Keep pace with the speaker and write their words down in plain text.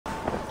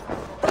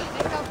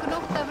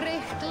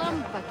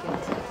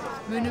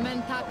Munu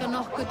menn taka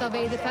nokkurt af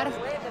veiðiferð,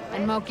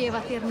 en má gefa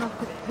þér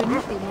nokkurt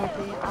pund í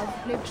móti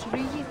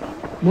afhlaugsrugi þín?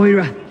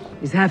 Moira,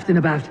 is Halfdan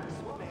about?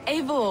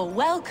 Eivor,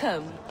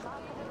 welcome.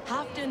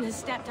 Halfdan has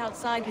stepped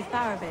outside with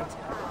Farabid.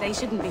 They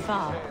shouldn't be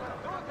far.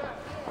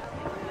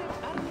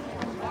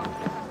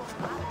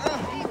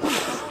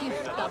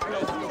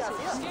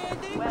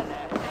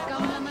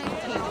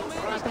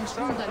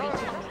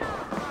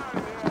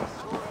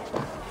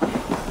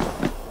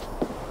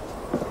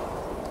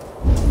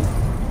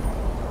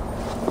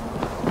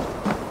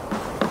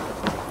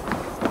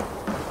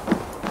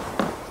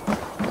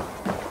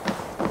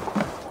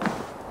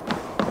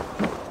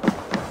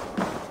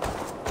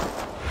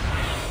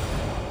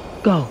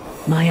 Go,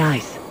 my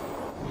eyes.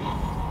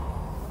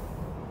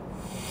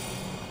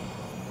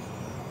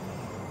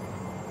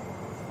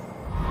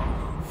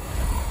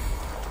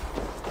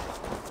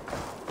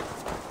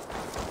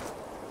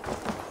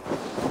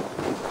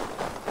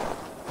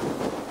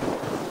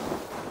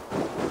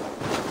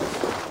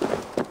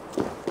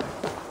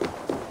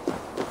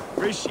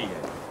 Appreciate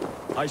it.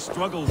 I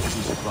struggled to be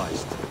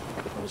surprised.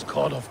 I was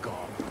caught off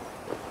guard,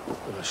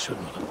 but I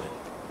should not have been.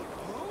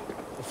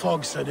 The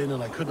fog set in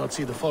and I could not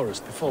see the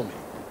forest before me.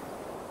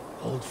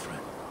 Old friend.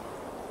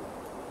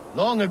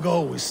 Long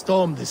ago we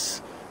stormed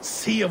this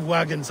sea of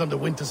wagons under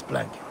winter's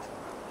blanket.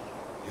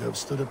 You have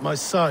stood at my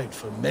side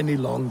for many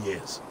long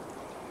years.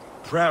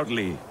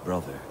 Proudly,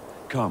 brother.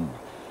 Come.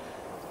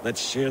 Let's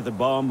share the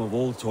balm of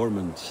old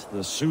torment,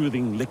 the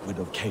soothing liquid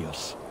of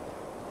chaos.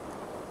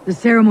 The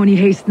ceremony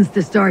hastens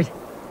to start.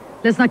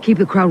 Let's not keep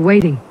the crowd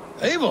waiting.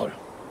 Eivor!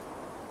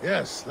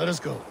 Yes, let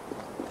us go.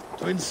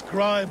 To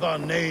inscribe our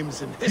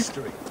names in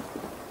history.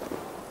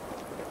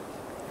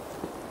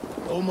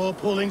 No more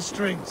pulling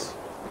strings.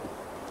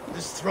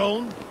 This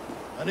throne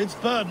and its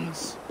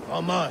burdens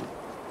are mine.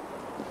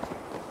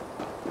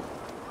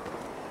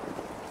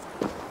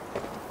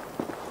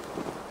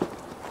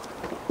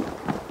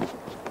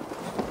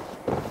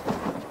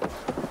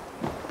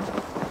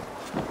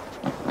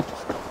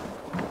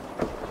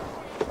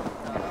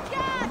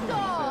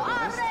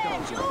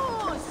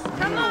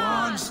 Come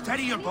on,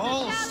 steady your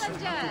balls.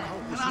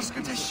 And ask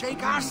her to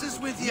shake asses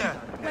with you.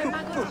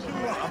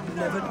 I've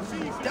never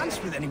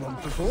danced with anyone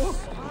before.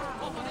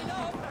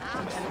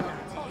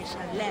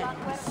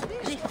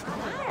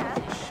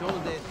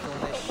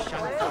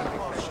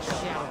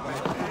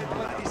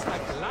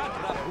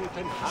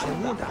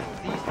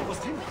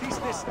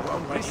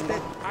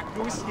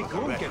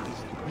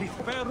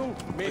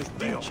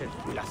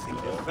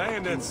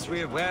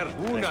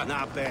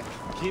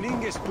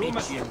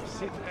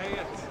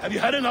 Have you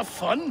had enough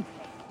fun?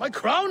 My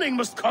crowning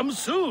must come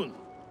soon.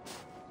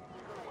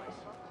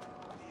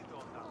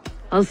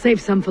 I'll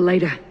save some for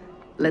later.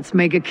 Let's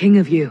make a king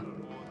of you.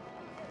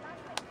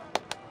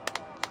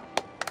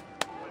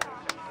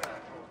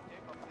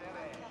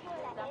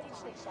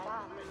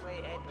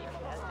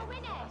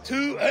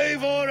 To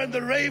Eivor and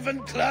the Raven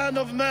clan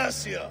of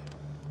Mercia,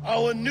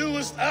 our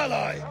newest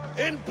ally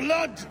in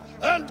blood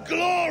and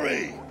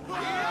glory!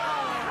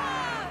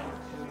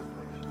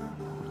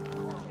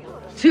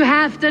 To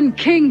Halfdan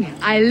King,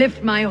 I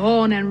lift my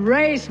horn and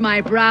raise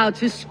my brow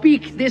to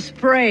speak this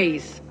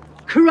praise.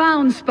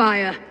 Crown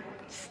spire,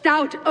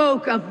 stout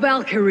oak of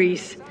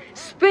Valkyries,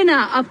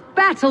 spinner of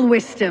battle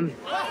wisdom,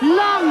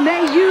 long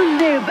may you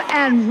live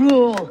and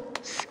rule.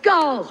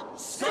 Skull!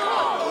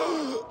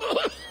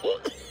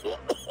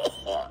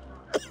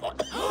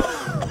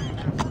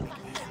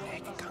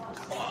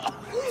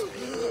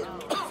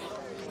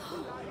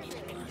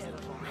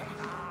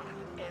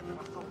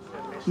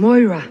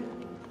 Moira,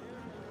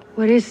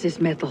 what is this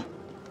metal?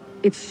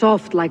 It's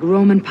soft like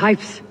Roman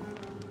pipes.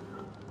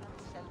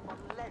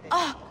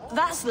 Oh,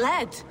 that's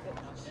lead.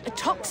 A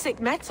toxic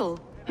metal.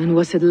 And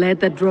was it lead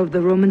that drove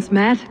the Romans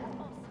mad?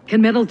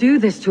 Can metal do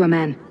this to a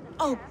man?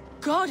 Oh,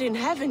 God in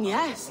heaven,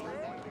 yes.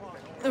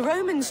 The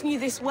Romans knew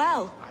this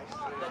well.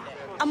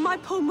 And my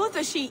poor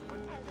mother, she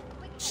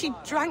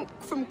drank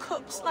from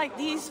cups like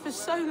these for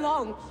so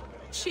long.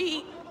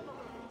 She...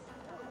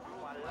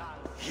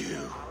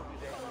 You...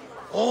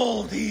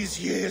 All these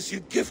years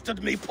you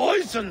gifted me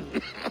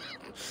poison!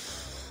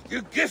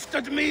 You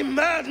gifted me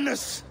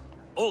madness!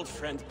 Old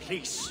friend,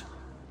 please.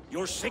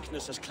 Your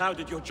sickness has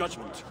clouded your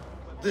judgment.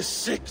 This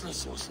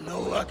sickness was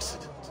no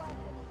accident.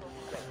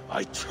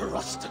 I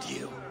trusted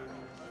you.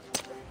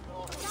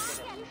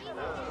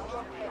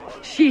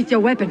 Sheath your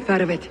weapon,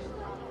 Farabid.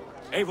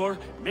 Eivor,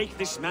 make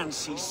this man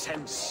see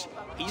sense.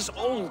 He's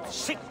old,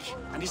 sick,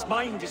 and his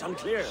mind is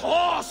unclear.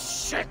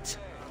 Horse shit!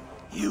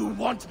 You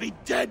want me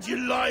dead, you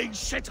lying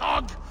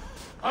shithog?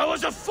 I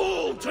was a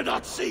fool to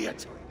not see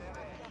it!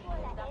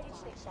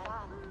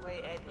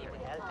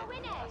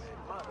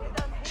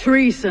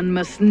 Treason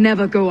must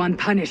never go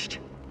unpunished.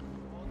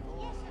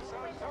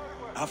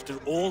 After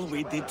all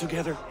we did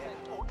together?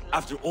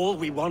 After all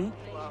we won?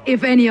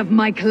 If any of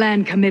my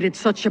clan committed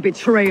such a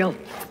betrayal,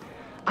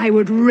 I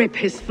would rip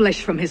his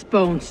flesh from his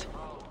bones.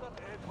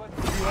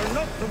 You are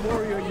not the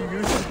warrior you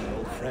used to be,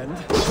 old friend.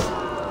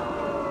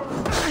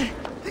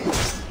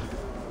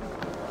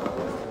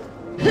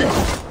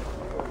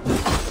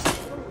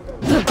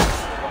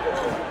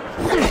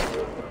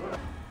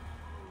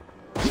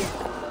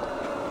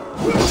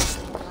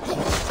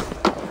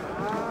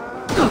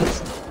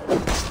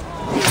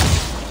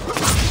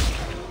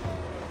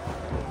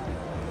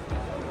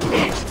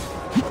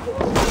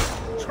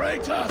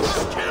 traitor!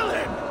 Kill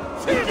him!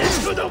 Feed him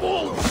to the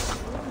wolves!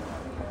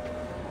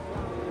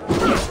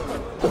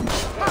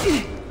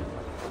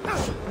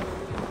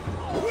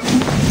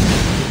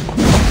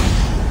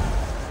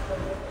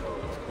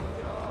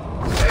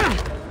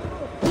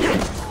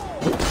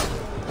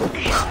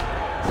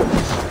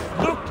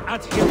 Look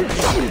at him!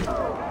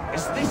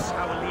 Is this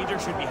how a leader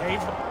should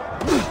behave?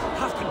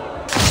 Halfdan,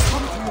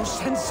 come to your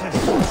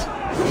senses!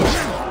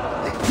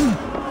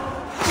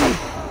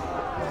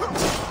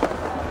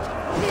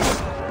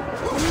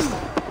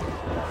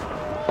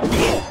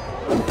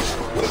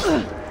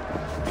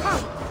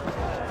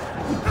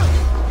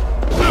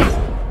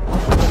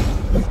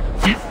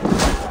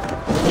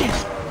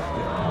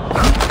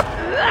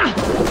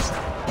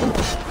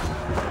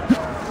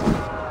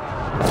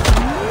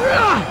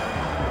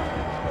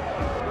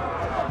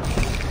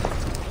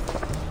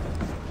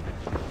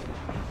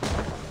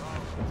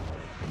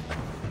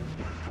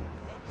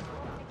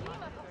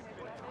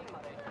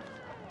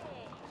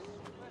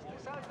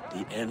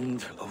 The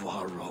end of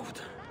our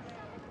road.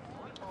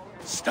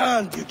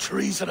 Stand, you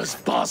treasonous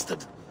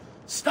bastard!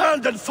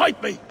 Stand and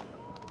fight me!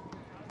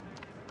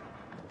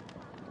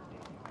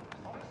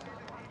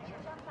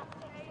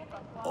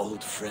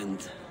 Old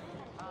friend,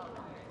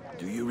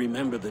 do you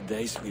remember the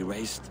days we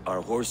raced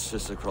our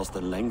horses across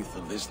the length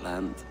of this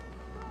land?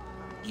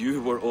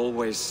 You were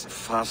always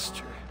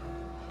faster.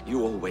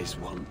 You always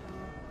won.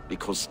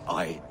 Because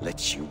I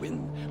let you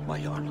win, my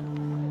Jarl.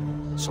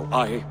 So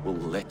I will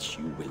let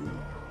you win.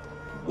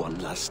 One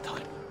last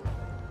time.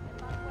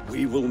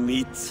 We will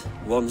meet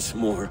once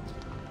more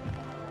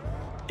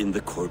in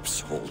the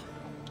corpse hall.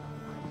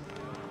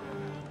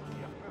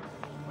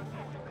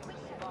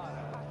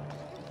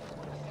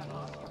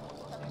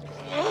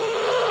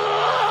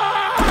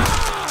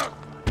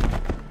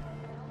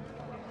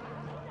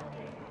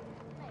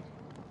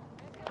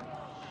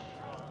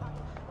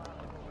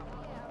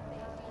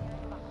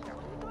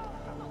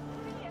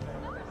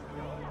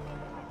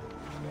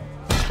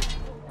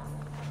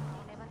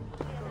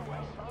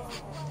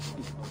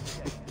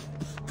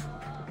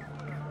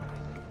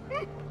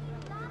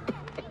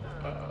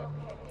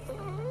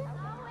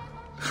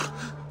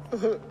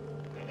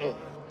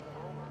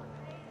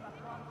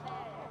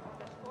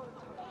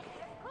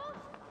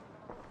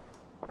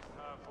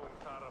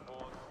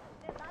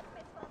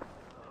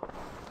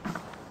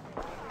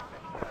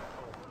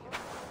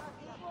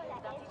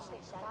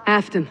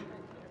 Halfdan,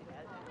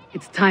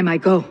 it's time I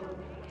go.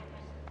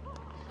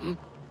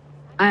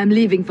 I am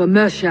leaving for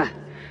Mercia,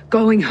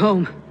 going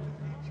home.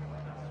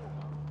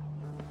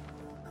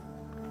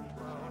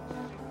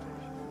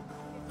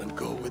 Then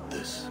go with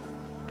this.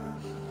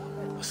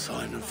 A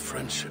sign of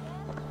friendship.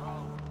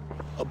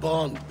 A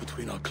bond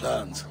between our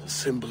clans, a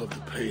symbol of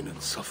the pain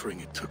and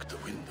suffering it took to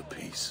win the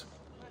peace.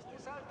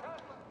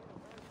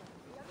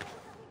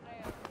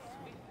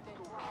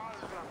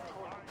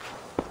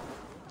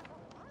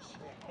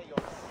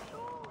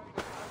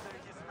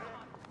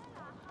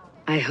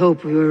 I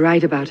hope we were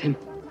right about him.